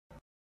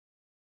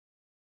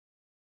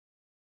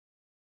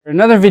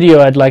Another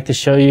video I'd like to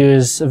show you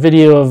is a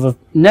video of a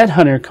net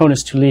hunter,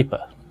 Conus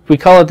tulipa. We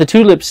call it the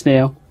tulip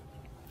snail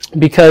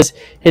because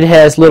it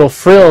has little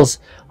frills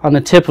on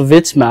the tip of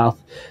its mouth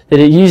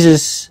that it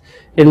uses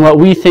in what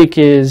we think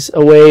is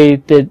a way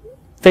that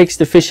fakes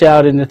the fish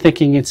out into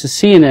thinking it's a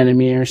sea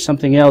anemone or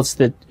something else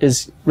that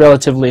is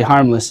relatively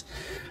harmless.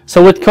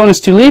 So with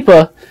Conus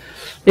tulipa,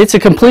 it's a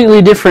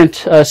completely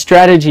different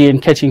strategy in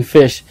catching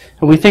fish,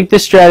 and we think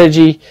this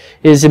strategy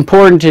is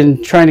important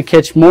in trying to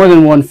catch more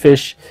than one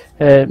fish,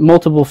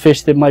 multiple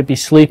fish that might be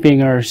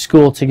sleeping or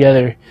schooled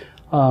together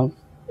at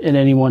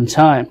any one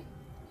time.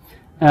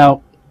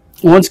 Now,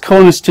 once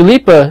Conus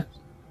tulipa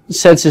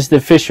senses the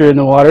fish are in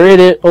the water,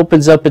 it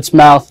opens up its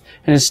mouth,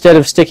 and instead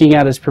of sticking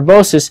out its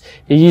proboscis,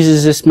 it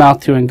uses this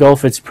mouth to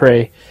engulf its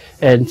prey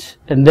and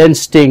then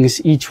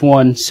stings each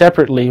one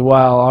separately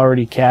while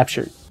already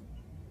captured.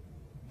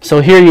 So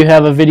here you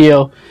have a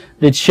video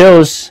that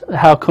shows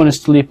how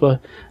Conus tulipa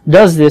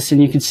does this,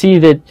 and you can see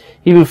that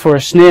even for a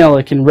snail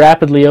it can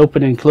rapidly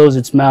open and close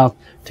its mouth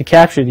to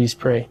capture these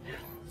prey.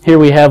 Here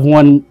we have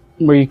one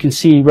where you can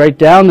see right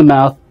down the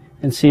mouth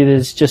and see that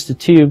it's just a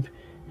tube,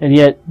 and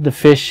yet the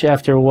fish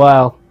after a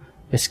while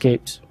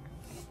escapes.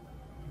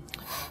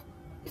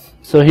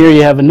 So here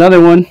you have another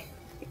one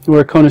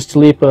where Conus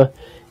tulipa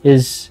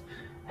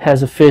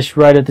has a fish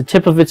right at the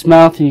tip of its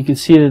mouth, and you can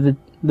see that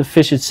the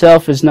fish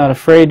itself is not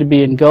afraid to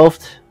be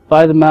engulfed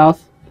by the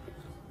mouth,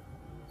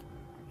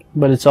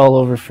 but it's all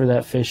over for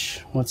that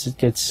fish once it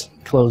gets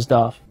closed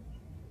off.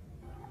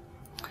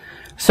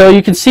 So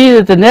you can see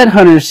that the net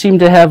hunters seem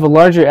to have a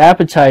larger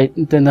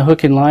appetite than the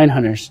hook and line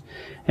hunters.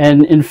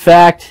 And in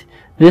fact,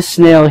 this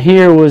snail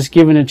here was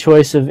given a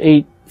choice of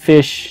 8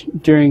 fish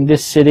during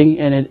this sitting,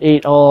 and it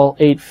ate all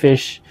 8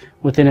 fish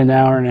within an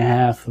hour and a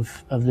half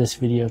of this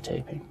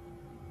videotaping.